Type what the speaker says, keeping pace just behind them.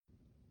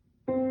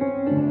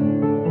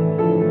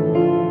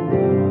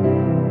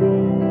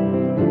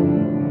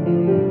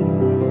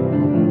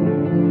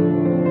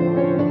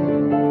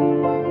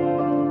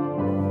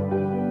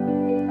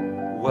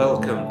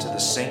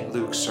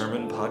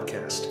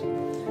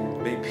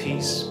May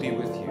peace be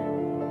with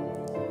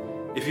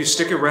you. If you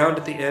stick around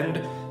at the end,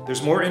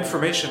 there's more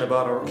information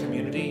about our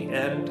community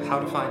and how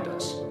to find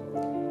us.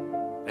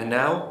 And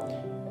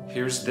now,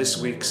 here's this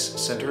week's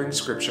Centering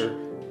Scripture,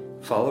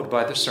 followed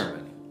by the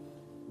sermon.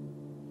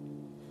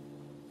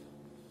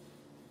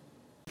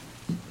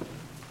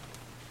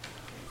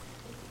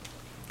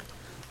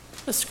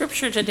 The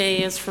scripture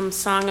today is from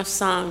Song of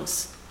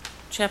Songs,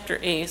 chapter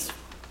 8,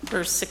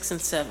 verse 6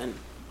 and 7.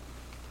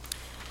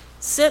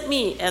 Set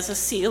me as a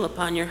seal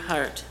upon your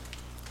heart,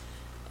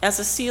 as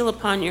a seal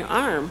upon your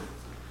arm,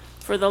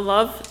 for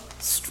love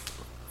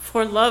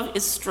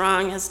is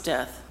strong as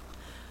death,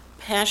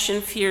 passion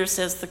fierce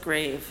as the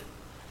grave.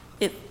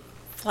 Its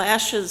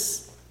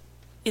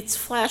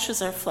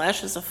flashes are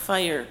flashes of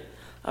fire,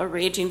 a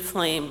raging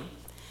flame.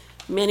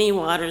 Many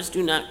waters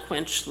do not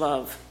quench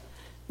love,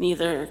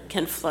 neither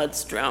can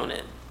floods drown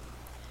it.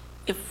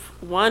 If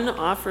one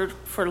offered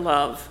for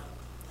love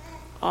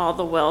all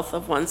the wealth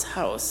of one's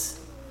house,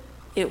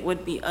 it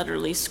would be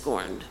utterly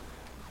scorned.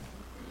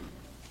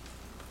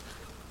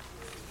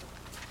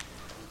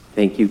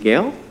 Thank you,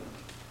 Gail.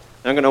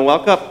 I'm going to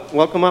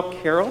welcome up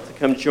Carol to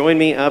come join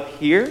me up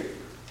here.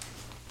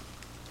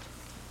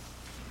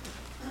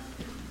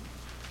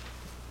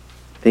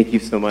 Thank you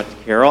so much,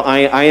 Carol.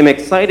 I am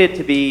excited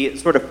to be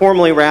sort of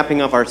formally wrapping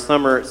up our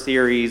summer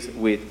series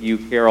with you,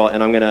 Carol,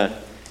 and I'm going to,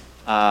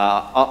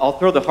 I'll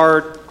throw the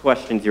hard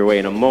questions your way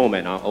in a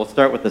moment. I'll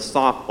start with the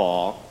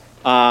softball.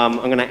 I'm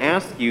going to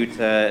ask you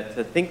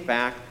to think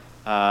back,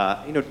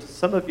 to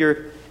some of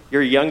your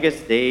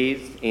youngest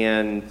days,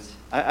 and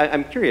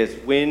I'm curious,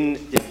 when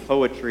did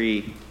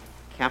poetry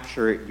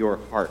capture your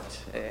heart?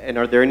 And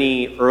are there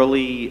any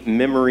early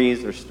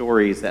memories or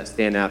stories that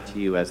stand out to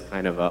you as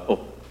kind of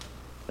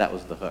that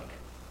was the hook?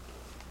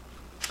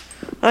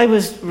 I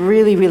was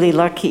really, really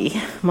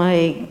lucky.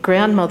 My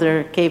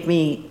grandmother gave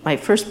me my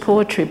first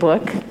poetry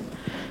book,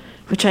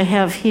 which I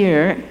have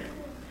here,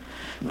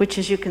 which,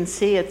 as you can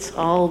see, it's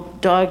all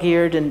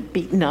dog-eared and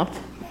beaten up.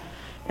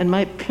 And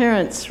my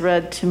parents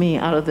read to me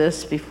out of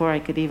this before I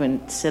could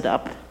even sit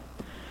up.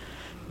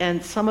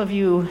 And some of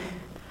you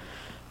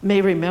may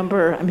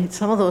remember,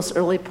 some of those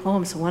early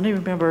poems, the one I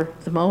remember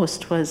the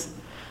most was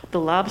The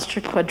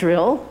Lobster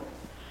Quadrille,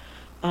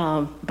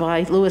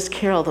 by Lewis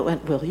Carroll, that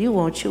went, will you,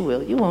 won't you,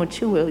 will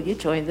you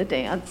join the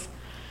dance?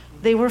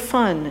 They were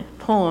fun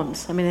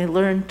poems. I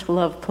learned to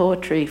love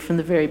poetry from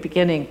the very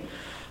beginning.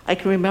 I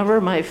can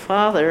remember my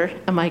father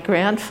and my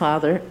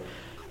grandfather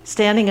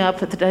standing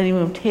up at the dining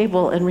room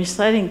table and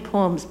reciting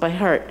poems by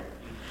heart.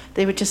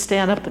 They would just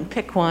stand up and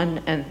pick one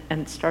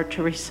and start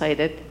to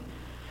recite it.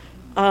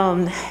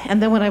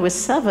 And then when I was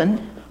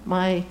 7,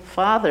 my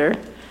father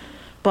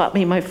bought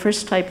me my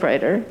first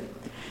typewriter,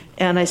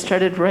 and I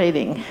started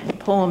writing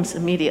poems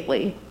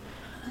immediately.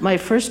 My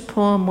first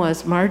poem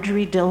was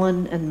Marjorie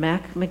Dillon and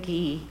Mac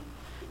McGee.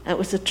 It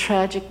was a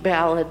tragic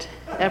ballad.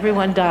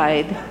 Everyone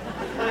died.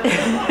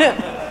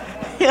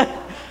 Yeah.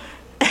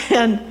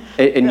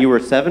 And you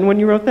were 7 when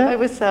you wrote that? I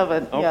was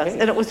 7, okay. Yes.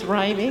 And it was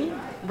rhyming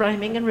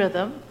and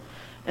rhythm.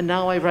 And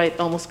now I write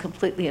almost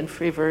completely in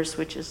free verse,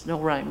 which is no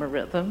rhyme or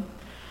rhythm.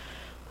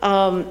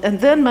 And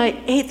then my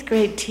 8th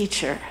grade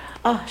teacher,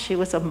 she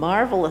was a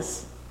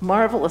marvelous,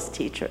 marvelous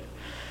teacher.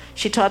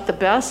 She taught the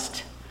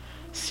best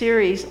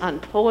series on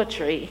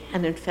poetry,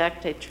 and in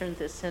fact, I turned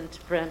this in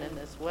to Brennan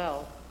as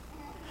well.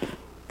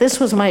 This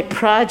was my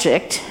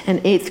project in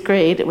 8th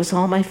grade. It was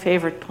all my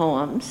favorite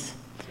poems,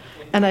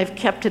 and I've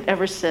kept it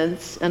ever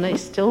since, and I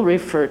still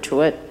refer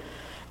to it.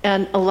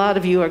 And a lot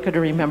of you are going to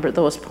remember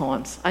those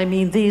poems.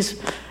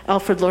 These,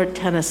 Alfred Lord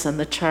Tennyson,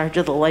 The Charge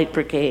of the Light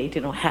Brigade,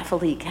 half a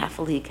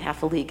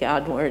league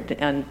onward,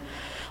 and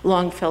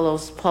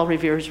Longfellow's Paul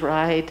Revere's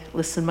Ride,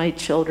 Listen, My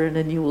Children,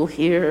 and You Will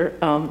Hear.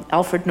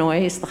 Alfred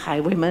Noyes, The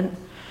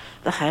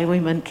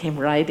Highwayman came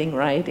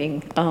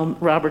riding.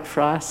 Robert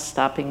Frost,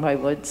 Stopping by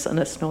Woods on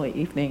a Snowy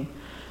Evening.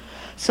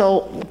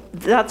 So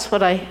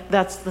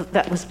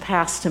that was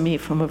passed to me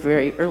from a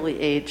very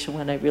early age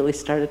when I really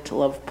started to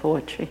love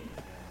poetry.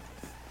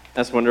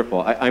 That's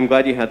wonderful. I'm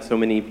glad you had so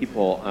many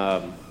people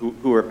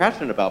who were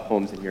passionate about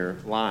poems in your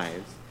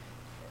lives.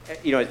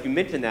 As you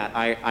mentioned that,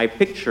 I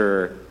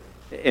picture,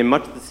 in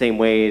much the same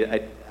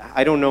way,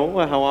 I don't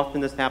know how often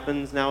this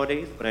happens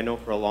nowadays, but I know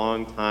for a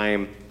long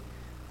time,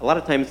 a lot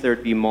of times there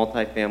would be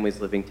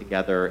multi-families living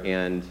together,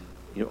 and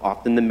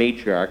often the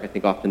matriarch, I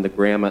think often the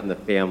grandma in the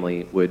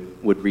family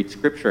would read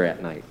scripture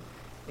at night.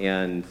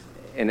 And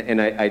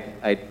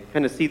I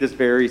kind of see this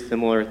very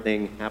similar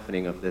thing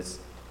happening of this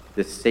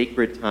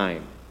sacred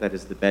time that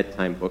is the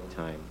bedtime book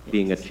time,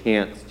 being a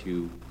chance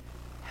to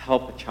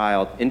help a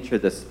child enter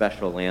this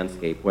special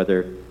landscape,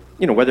 whether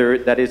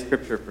that is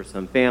scripture for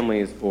some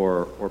families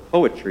or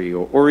poetry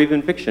or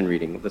even fiction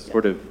reading, this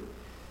sort of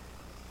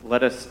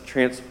let us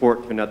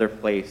transport to another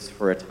place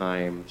for a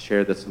time,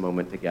 share this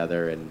moment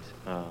together. And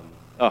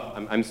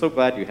I'm so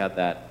glad you had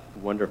that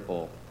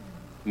wonderful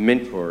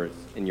mentors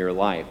in your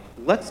life.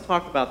 Let's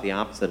talk about the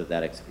opposite of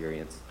that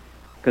experience.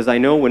 Because I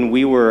know when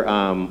we were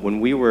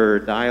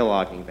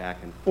dialoguing back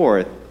and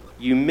forth,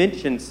 you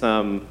mentioned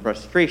some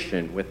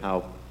frustration with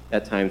how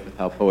at times with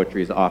how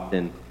poetry is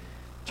often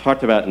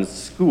talked about in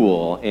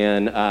school.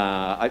 And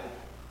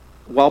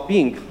while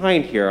being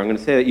kind here, I'm going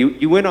to say that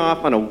you went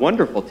off on a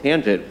wonderful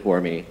tangent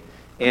for me.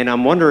 And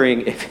I'm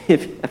wondering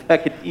if I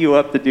could tee you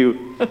up to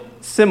do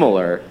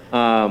similar,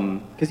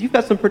 because you've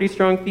got some pretty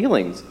strong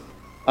feelings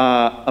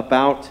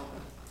about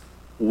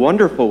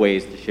wonderful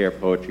ways to share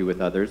poetry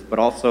with others, but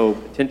also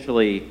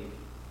potentially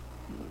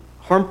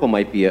harmful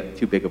might be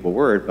too big of a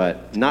word,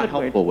 but not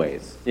helpful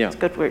ways. Yeah, It's a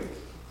good word.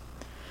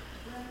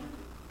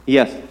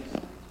 Yes.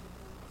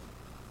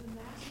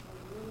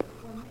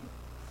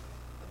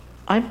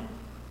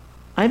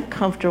 I'm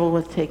comfortable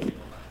with taking.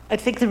 I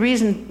think the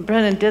reason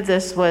Brennan did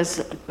this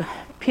was,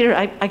 Peter,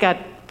 I got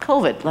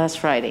COVID last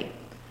Friday.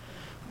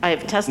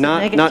 I've tested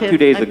negative. Not 2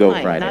 days I'm ago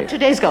fine. Friday. Not 2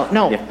 days ago.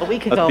 No, Yeah, a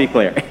week ago. let's be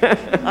clear.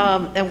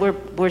 And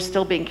we're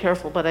still being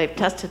careful, but I've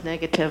tested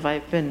negative.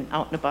 I've been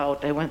out and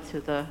about. I went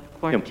through the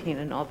quarantine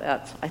and all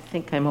that. So I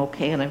think I'm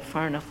okay, and I'm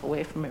far enough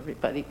away from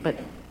everybody. But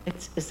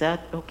is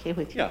that okay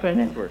with you, Yeah,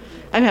 Brennan? sure.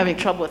 I'm having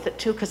trouble with it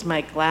too because my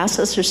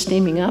glasses are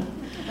steaming up,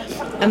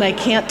 and I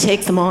can't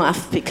take them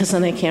off because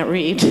then I can't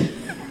read.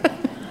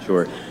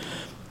 Sure.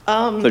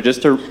 So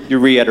just to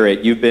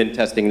reiterate, you've been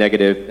testing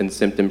negative and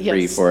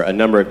symptom-free Yes. for a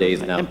number of days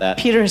now. And That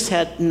Peter's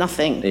had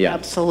nothing, Yeah.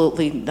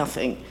 absolutely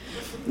nothing.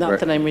 Not Right.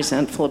 that I'm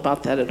resentful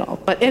about that at all.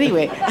 But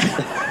anyway,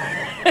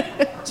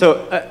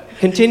 So,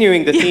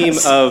 continuing the theme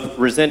Yes. of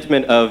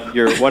resentment of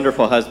your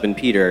wonderful husband,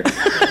 Peter,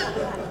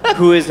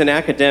 who is an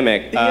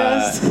academic,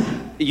 Yes.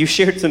 you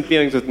shared some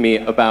feelings with me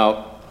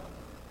about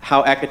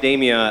how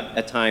academia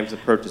at times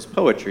approaches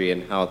poetry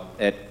and how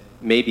it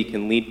maybe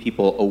can lead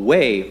people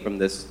away from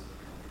this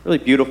really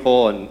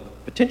beautiful and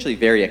potentially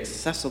very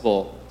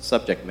accessible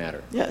subject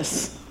matter.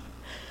 yes.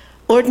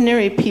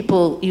 Ordinary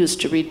people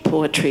used to read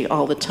poetry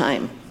all the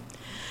time.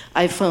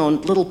 I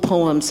found little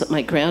poems that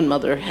my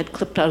grandmother had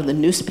clipped out of the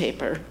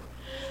newspaper.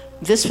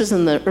 This was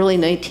in the early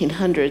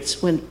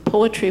 1900s when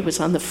poetry was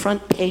on the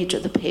front page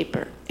of the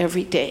paper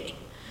every day,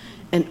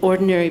 and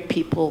ordinary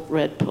people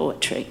read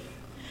poetry.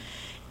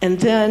 And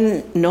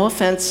then, no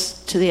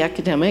offense to the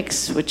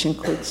academics, which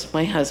includes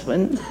my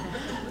husband,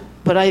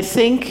 but I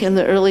think in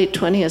the early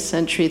 20th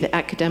century, the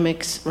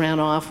academics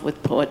ran off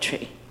with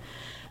poetry.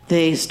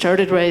 They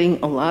started writing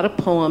a lot of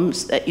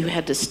poems that you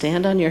had to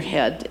stand on your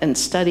head and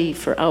study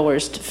for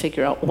hours to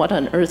figure out what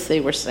on earth they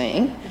were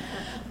saying.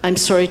 I'm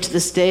sorry, to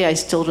this day, I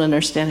still don't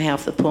understand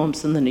half the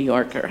poems in the New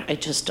Yorker. I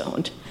just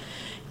don't.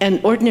 And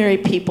ordinary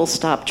people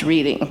stopped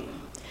reading.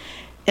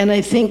 And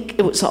I think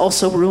it was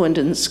also ruined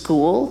in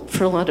school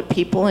for a lot of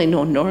people. I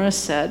know Nora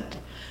said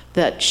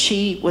that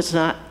she was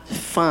not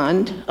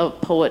fond of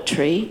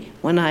poetry.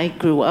 When I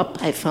grew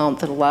up, I found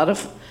that a lot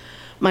of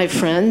my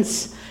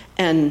friends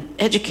and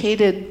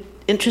educated,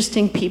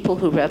 interesting people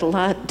who read a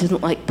lot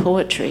didn't like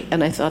poetry.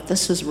 And I thought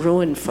this was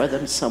ruined for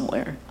them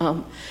somewhere.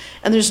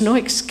 And there's no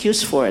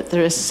excuse for it.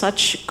 There is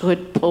such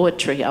good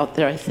poetry out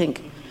there. I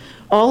think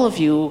all of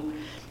you,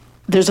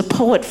 there's a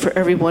poet for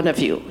every one of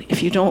you.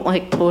 If you don't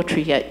like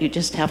poetry yet, you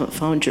just haven't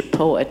found your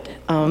poet.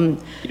 You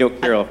know,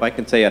 Carol, if I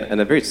can say in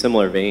a very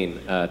similar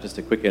vein, just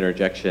a quick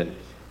interjection,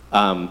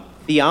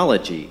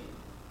 theology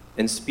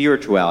and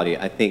spirituality,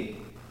 I think,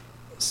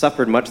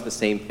 suffered much the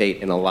same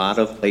fate in a lot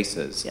of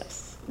places.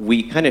 Yes.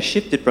 We kind of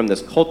shifted from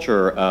this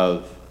culture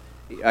of,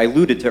 I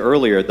alluded to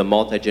earlier, the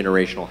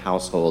multi-generational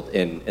household,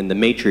 and the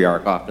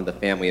matriarch, often the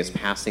family, is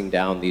passing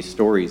down these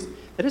stories.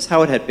 That is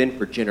how it had been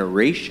for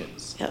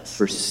generations, Yes.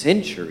 for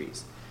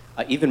centuries,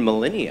 even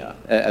millennia,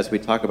 as we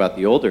talk about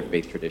the older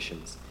faith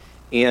traditions.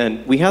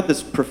 And we had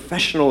this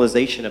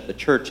professionalization of the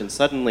church, and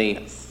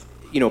suddenly,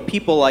 you know,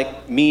 people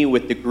like me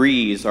with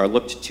degrees are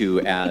looked to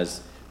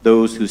as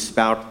those who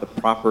spout the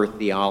proper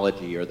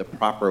theology or the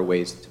proper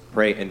ways to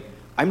pray. And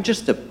I'm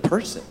just a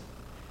person.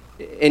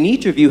 And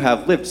each of you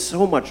have lived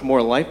so much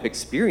more life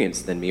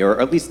experience than me, or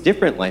at least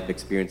different life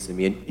experience than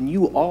me. And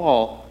you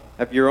all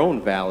have your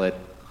own valid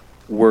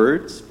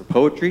words for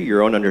poetry,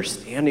 your own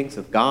understandings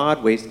of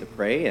God, ways to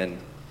pray. And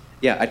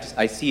yeah,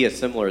 I see a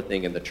similar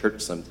thing in the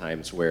church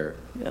sometimes where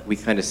we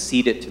kind of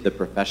cede it to the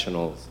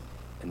professionals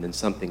and then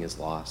something is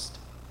lost.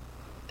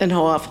 And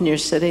how often you're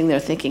sitting there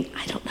thinking,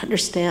 I don't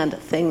understand a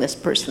thing this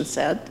person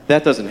said.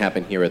 That doesn't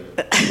happen here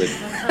just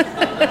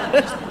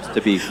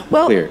to be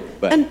Well, clear.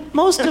 But and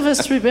most of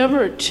us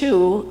remember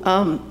too,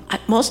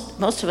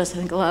 most of us, I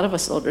think a lot of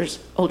us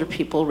older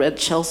people read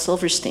Shel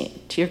Silverstein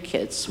to your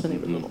kids when they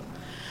were little.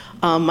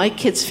 My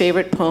kid's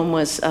favorite poem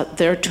was,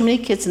 there are too many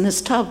kids in this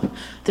tub.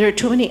 There are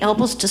too many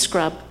elbows to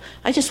scrub.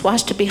 I just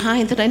washed it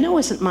behind that I know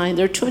isn't mine.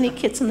 There are too many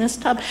kids in this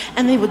tub.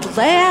 And they would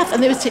laugh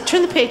and they would say,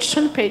 turn the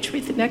page,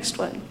 read the next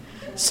one.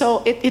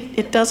 So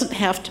it doesn't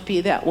have to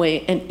be that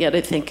way, and yet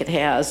I think it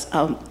has.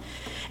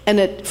 And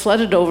it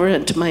flooded over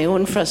into my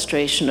own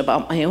frustration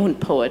about my own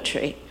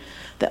poetry,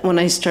 that when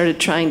I started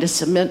trying to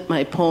submit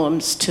my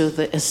poems to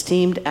the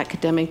esteemed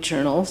academic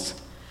journals,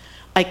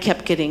 I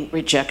kept getting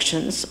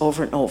rejections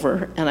over and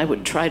over, and I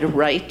would try to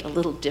write a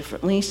little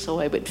differently so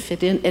I would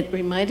fit in. It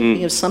reminded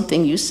me of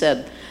something you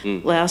said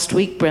last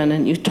week,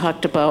 Brennan. You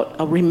talked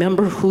about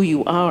remember who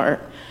you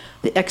are,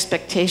 the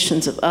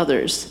expectations of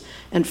others.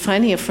 And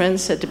finally a friend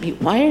said to me,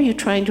 "Why are you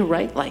trying to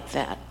write like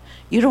that?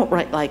 You don't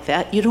write like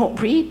that. You don't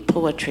read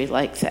poetry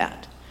like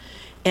that."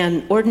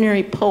 And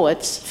Ordinary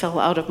Poets fell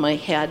out of my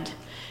head,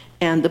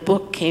 and the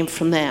book came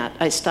from that.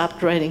 I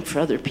stopped writing for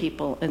other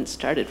people and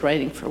started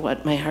writing for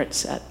what my heart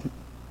said.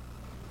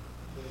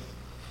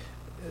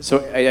 So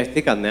I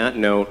think on that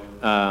note,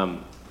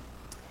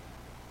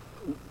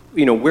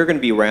 we're going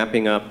to be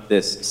wrapping up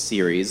this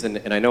series,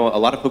 and I know a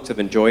lot of folks have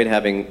enjoyed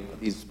having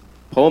these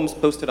poems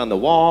posted on the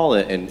wall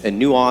and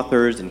new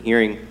authors and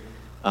hearing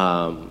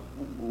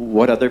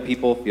what other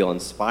people feel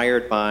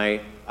inspired by.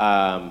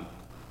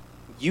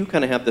 You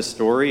kind of have the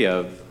story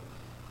of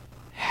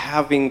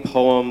having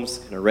poems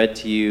kind of read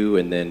to you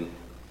and then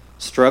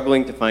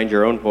struggling to find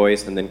your own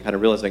voice and then kind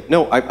of realizing,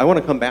 no, I want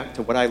to come back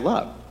to what I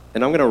love.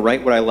 And I'm going to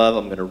write what I love.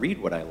 I'm going to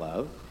read what I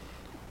love.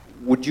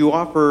 Would you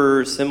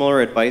offer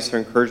similar advice or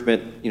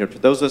encouragement, to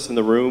those of us in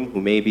the room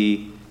who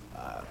maybe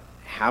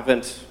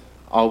haven't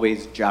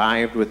always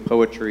jived with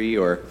poetry,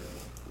 or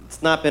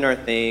it's not been our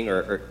thing,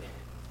 or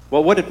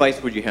what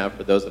advice would you have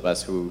for those of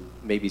us who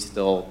maybe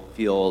still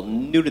feel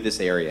new to this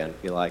area and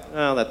feel like,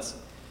 oh, that's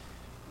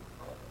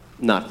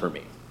not for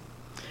me?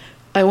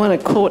 I want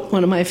to quote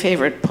one of my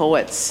favorite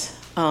poets,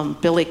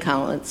 Billy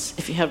Collins.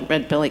 If you haven't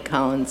read Billy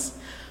Collins,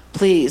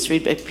 please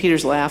read.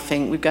 Peter's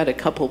laughing. We've got a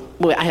couple.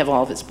 Well, I have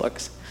all of his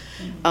books,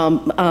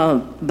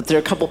 but there are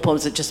a couple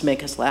poems that just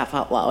make us laugh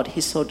out loud.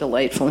 He's so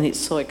delightful and he's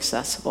so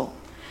accessible.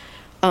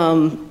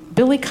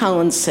 Billy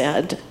Collins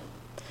said,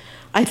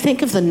 "I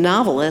think of the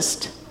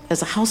novelist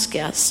as a house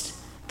guest.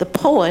 The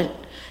poet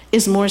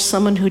is more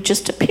someone who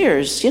just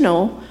appears.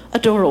 A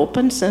door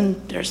opens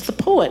and there's the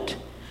poet.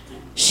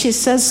 She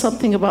says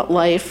something about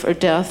life or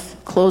death,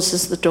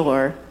 closes the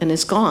door, and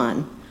is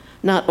gone.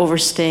 Not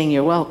overstaying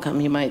your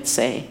welcome, you might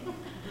say.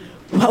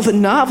 While the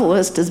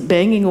novelist is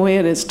banging away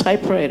at his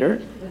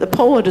typewriter, the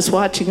poet is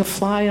watching a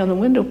fly on the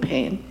window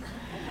pane.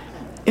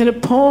 In a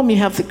poem, you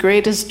have the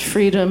greatest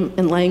freedom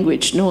in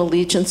language, no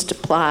allegiance to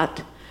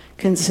plot,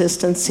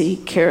 consistency,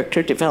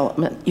 character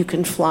development. You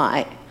can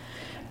fly."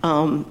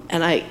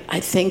 And I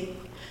think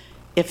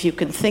if you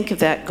can think of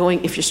that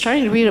if you're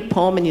starting to read a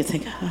poem and you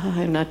think,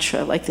 I'm not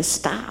sure I like this,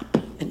 stop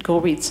and go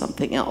read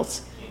something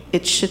else.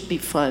 It should be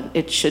fun.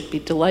 It should be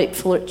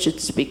delightful. It should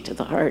speak to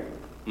the heart.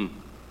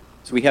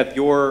 So we have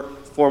your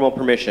formal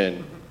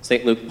permission,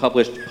 St. Luke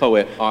published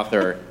poet,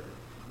 author,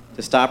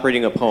 to stop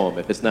reading a poem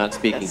if it's not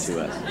speaking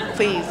to us.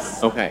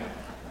 Please. Okay.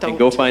 Don't. And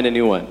go find a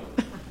new one.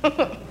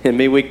 And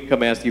maybe we can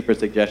come ask you for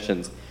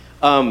suggestions.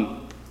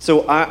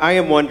 So I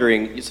am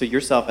wondering, so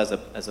yourself as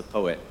a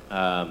poet,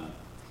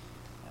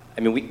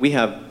 we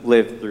have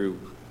lived through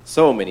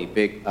so many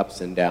big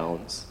ups and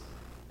downs.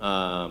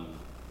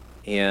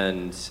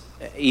 And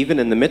even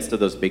in the midst of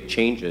those big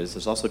changes,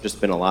 there's also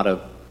just been a lot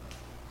of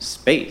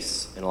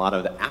space and a lot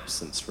of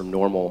absence from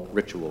normal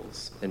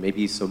rituals, and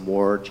maybe some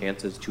more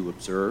chances to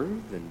observe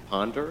and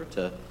ponder,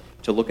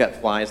 to look at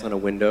flies on a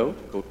window,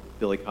 to quote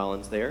Billy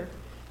Collins there.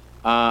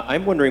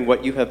 I'm wondering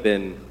what you have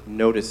been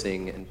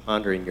noticing and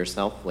pondering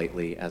yourself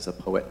lately as a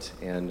poet,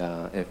 and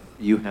if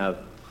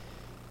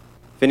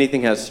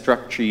anything has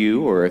struck to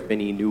you, or if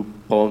any new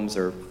poems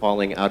are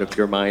falling out of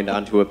your mind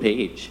onto a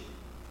page.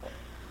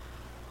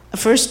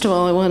 First of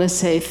all, I want to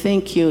say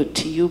thank you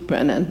to you,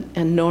 Brennan,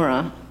 and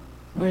Nora.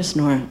 Where's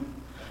Nora?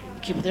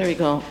 There you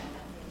go.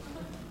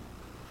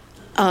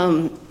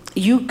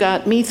 You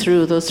got me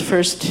through those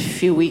first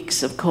few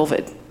weeks of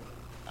COVID.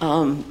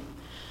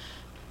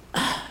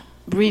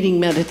 Reading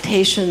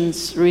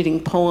meditations,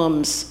 reading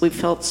poems, we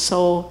felt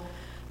so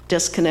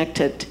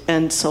disconnected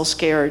and so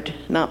scared,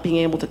 not being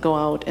able to go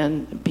out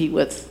and be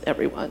with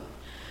everyone.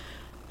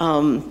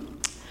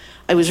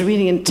 I was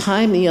reading in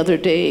Time the other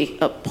day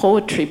a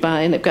poetry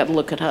by, and I've got to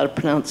look at how to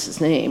pronounce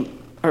his name.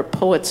 Our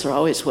poets are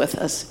always with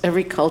us.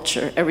 Every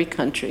culture, every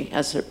country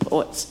has their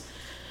poets.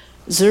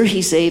 Zurhi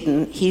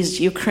Zayden, he's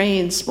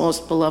Ukraine's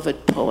most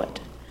beloved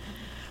poet.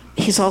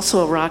 He's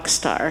also a rock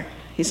star.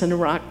 He's in a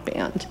rock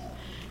band.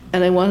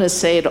 And I want to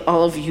say to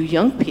all of you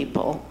young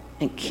people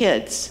and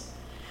kids,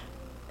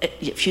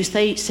 if you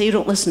say you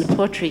don't listen to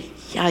poetry,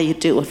 yeah, you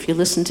do. If you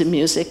listen to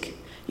music,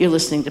 you're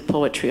listening to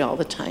poetry all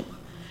the time.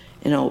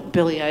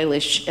 Billie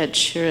Eilish, Ed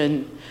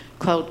Sheeran,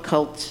 Cloud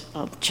Cult,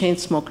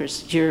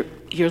 Chainsmokers,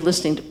 you're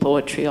listening to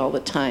poetry all the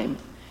time.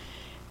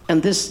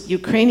 And this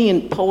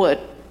Ukrainian poet,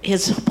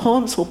 his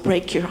poems will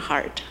break your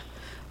heart.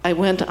 I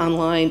went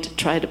online to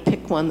try to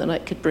pick one that I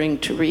could bring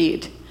to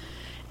read.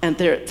 And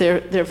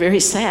they're very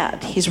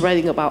sad. He's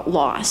writing about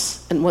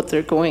loss and what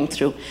they're going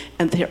through.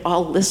 And they're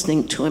all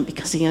listening to him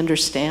because he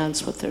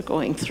understands what they're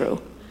going through.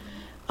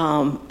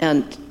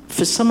 And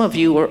for some of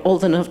you who are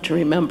old enough to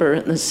remember,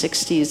 in the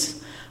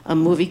 60s, a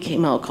movie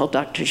came out called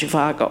Dr.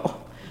 Zhivago.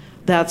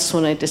 That's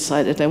when I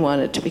decided I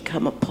wanted to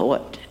become a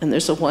poet. And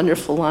there's a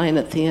wonderful line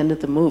at the end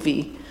of the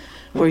movie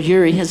where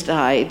Yuri has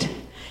died,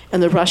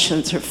 and the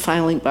Russians are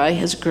filing by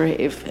his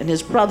grave, and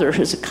his brother,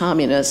 who's a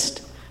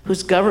communist,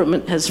 whose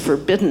government has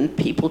forbidden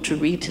people to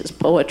read his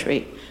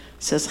poetry,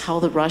 says how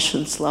the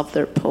Russians love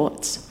their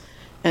poets.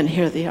 And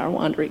here they are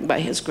wandering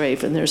by his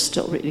grave, and they're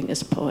still reading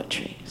his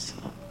poetry. So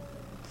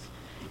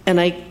And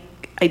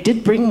I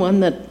did bring one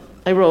that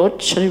I wrote.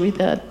 Should I read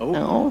that?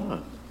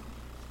 Oh,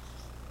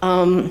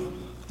 No.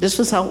 This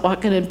was out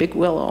walking in Big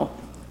Willow.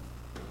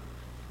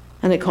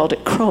 And I called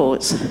it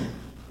Crows.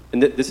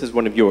 And this is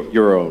one of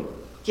your own?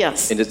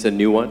 Yes. And it's a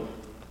new one?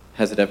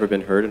 Has it ever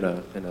been heard in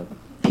a...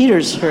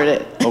 Peter's heard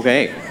it.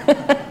 Okay.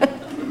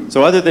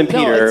 So other than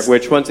Peter, No,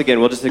 which once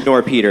again, we'll just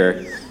ignore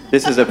Peter,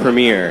 this is a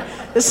premiere.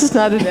 This is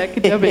not an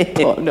academic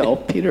poem. No,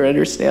 Peter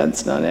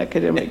understands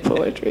non-academic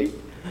poetry.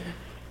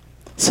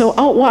 So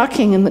out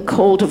walking in the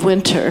cold of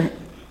winter,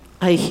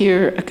 I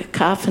hear a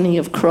cacophony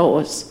of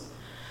crows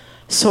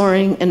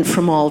soaring in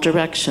from all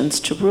directions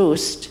to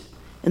roost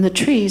in the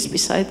trees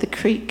beside the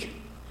creek.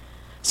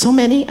 So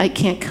many I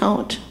can't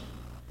count.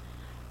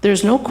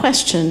 There's no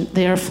question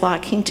they are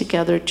flocking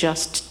together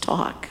just to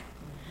talk.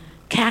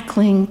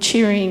 Cackling,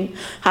 cheering,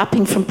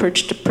 hopping from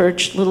perch to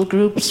perch, little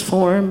groups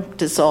form,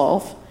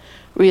 dissolve,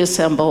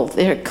 reassemble.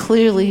 They are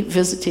clearly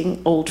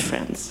visiting old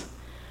friends,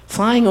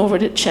 flying over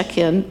to check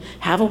in,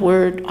 have a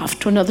word, off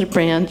to another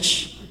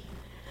branch.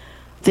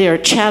 They are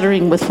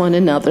chattering with one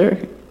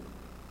another.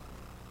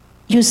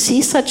 You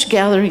see such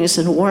gatherings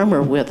in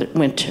warmer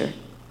winter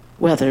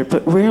weather,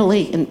 but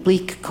rarely in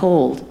bleak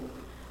cold.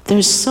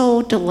 They're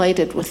so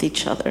delighted with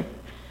each other,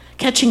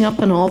 catching up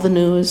on all the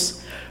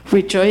news,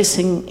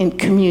 rejoicing in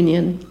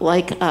communion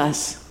like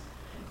us,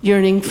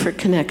 yearning for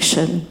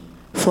connection,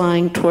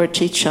 flying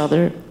towards each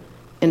other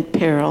in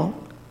peril,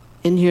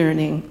 in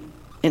yearning,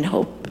 in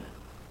hope.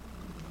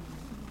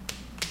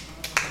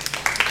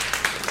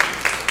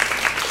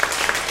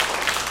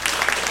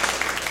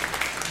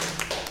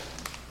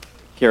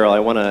 Carol, I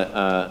want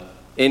to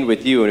end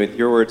with you and with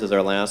your words as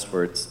our last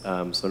words.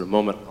 So in a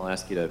moment, I'll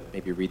ask you to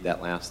maybe read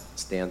that last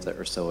stanza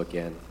or so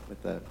again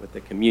with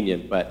the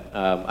communion. But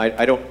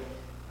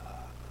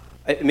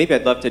maybe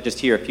I'd love to just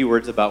hear a few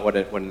words about what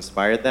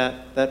inspired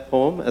that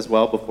poem as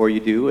well before you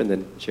do, and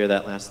then share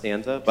that last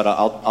stanza. But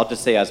I'll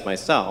just say as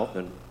myself,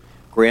 and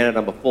granted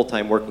I'm a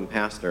full-time working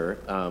pastor,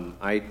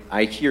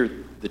 I hear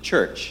the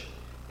church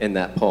in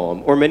that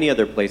poem, or many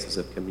other places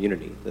of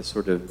community, this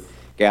sort of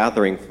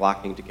gathering,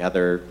 flocking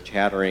together,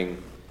 chattering,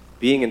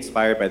 being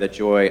inspired by the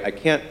joy. I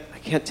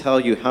can't tell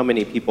you how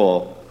many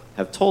people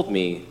have told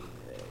me,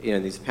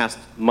 in these past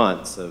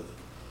months of,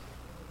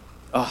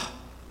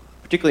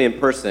 particularly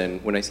in person,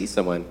 when I see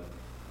someone,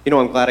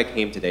 I'm glad I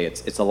came today.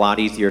 It's a lot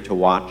easier to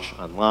watch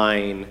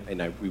online,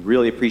 and we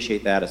really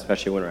appreciate that,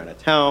 especially when we're out of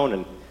town.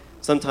 And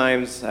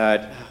sometimes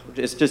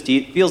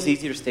it feels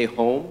easier to stay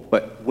home,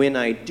 but when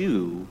I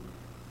do,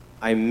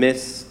 I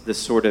miss the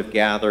sort of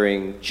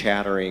gathering,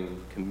 chattering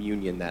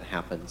communion that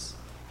happens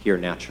here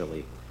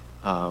naturally,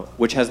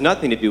 which has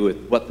nothing to do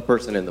with what the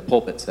person in the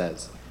pulpit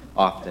says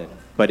often,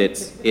 but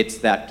it's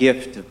that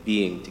gift of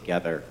being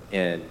together.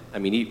 And I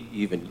mean, you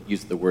even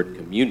use the word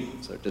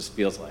communion, so it just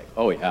feels like,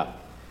 oh yeah,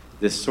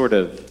 this sort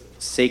of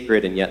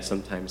sacred and yet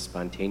sometimes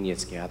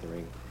spontaneous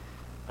gathering.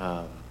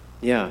 I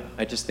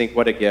just think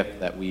what a gift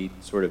that we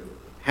sort of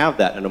have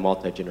that in a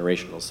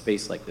multi-generational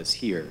space like this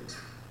here.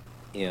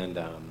 And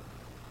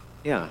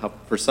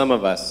for some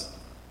of us,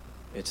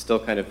 it's still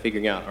kind of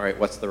figuring out, all right,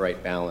 what's the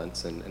right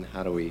balance, and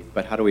how do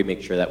we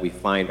make sure that we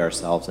find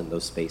ourselves in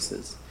those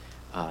spaces,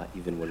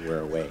 even when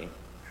we're away.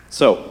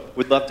 So,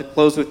 we'd love to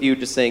close with you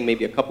just saying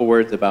maybe a couple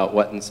words about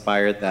what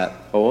inspired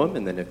that poem,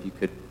 and then if you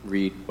could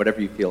read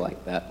whatever you feel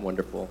like, that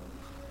wonderful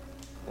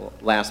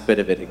last bit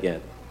of it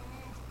again.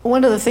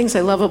 One of the things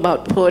I love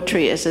about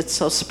poetry is it's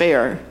so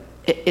spare.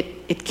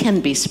 It can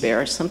be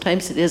spare.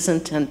 Sometimes it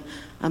isn't, and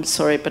I'm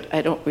sorry, but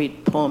I don't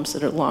read poems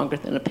that are longer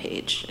than a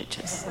page. I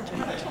just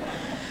don't.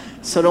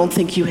 So don't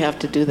think you have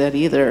to do that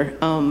either.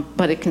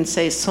 But it can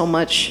say so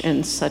much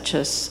in such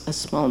a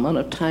small amount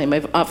of time.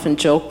 I've often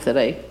joked that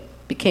I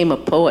became a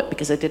poet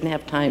because I didn't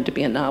have time to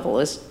be a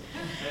novelist.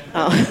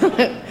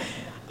 And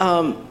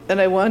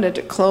I wanted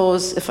to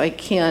close, if I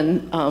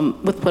can,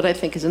 with what I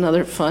think is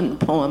another fun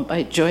poem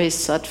by Joyce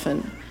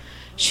Sutphin.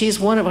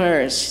 She's one of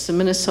ours. She's a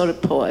Minnesota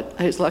poet.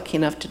 I was lucky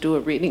enough to do a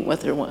reading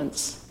with her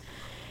once.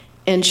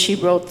 And she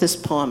wrote this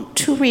poem,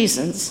 2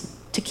 reasons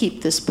to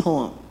keep this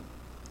poem.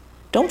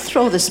 Don't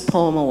throw this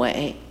poem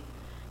away.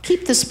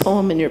 Keep this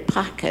poem in your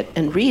pocket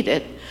and read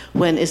it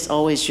when it's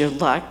always your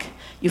luck.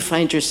 You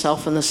find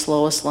yourself in the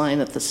slowest line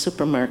at the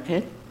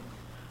supermarket.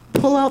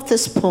 Pull out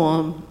this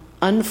poem,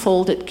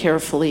 unfold it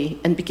carefully,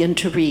 and begin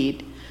to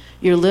read,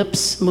 your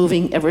lips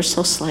moving ever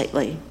so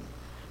slightly.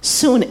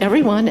 Soon,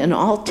 everyone in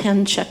all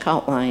 10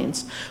 checkout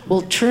lines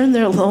will turn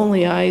their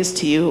lonely eyes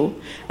to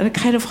you, and a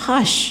kind of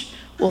hush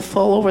will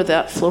fall over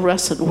that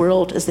fluorescent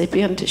world as they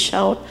begin to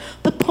shout,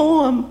 the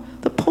poem,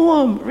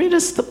 read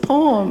us the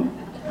poem.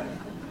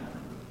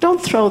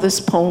 Don't throw this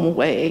poem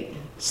away.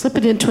 Slip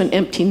it into an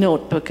empty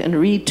notebook and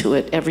read to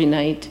it every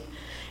night,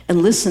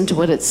 and listen to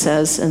what it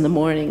says in the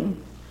morning.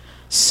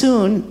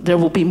 Soon, there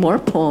will be more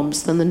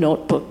poems than the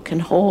notebook can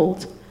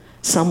hold.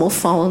 Some will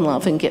fall in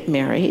love and get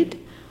married.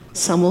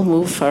 Some will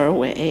move far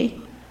away.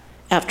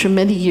 After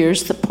many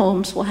years, the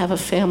poems will have a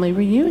family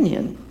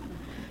reunion.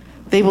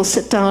 They will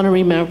sit down and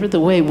remember the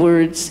way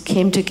words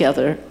came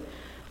together,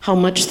 how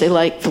much they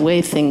liked the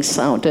way things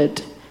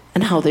sounded,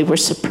 and how they were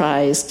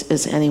surprised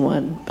as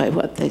anyone by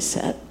what they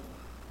said.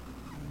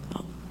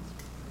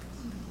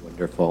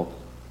 Wonderful.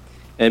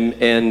 And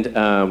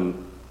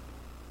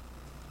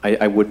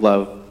I would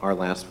love our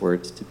last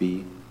words to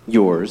be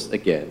yours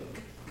again.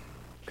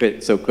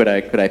 Could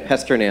I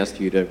pester and ask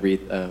you to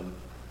read a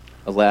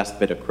last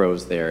bit of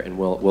prose there, and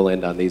we'll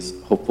end on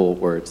these hopeful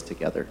words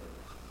together.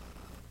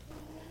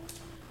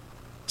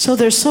 So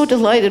they're so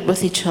delighted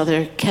with each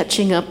other,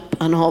 catching up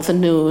on all the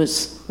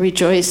news,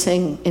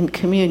 rejoicing in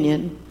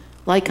communion,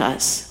 like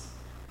us,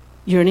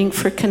 yearning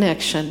for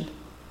connection,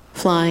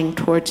 flying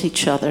towards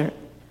each other,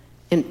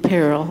 in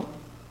peril,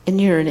 in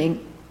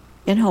yearning,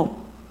 in hope.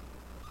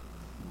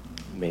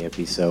 May it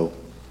be so.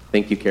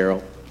 Thank you,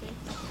 Carol.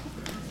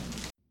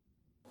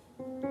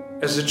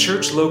 As a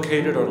church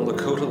located on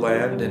Lakota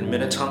land in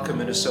Minnetonka,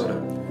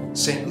 Minnesota,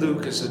 St.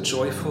 Luke is a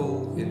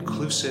joyful,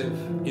 inclusive,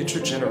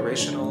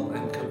 intergenerational,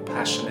 and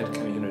compassionate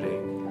community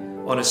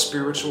on a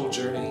spiritual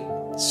journey,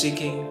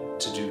 seeking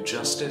to do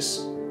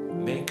justice,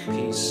 make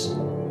peace,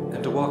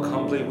 and to walk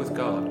humbly with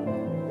God.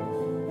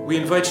 We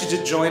invite you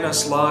to join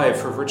us live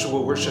for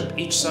virtual worship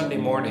each Sunday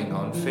morning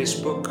on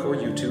Facebook or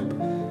YouTube,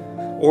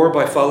 or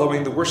by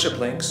following the worship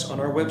links on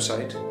our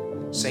website,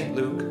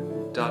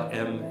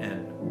 stluke.mn.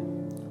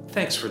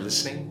 Thanks for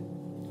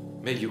listening.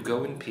 May you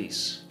go in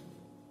peace.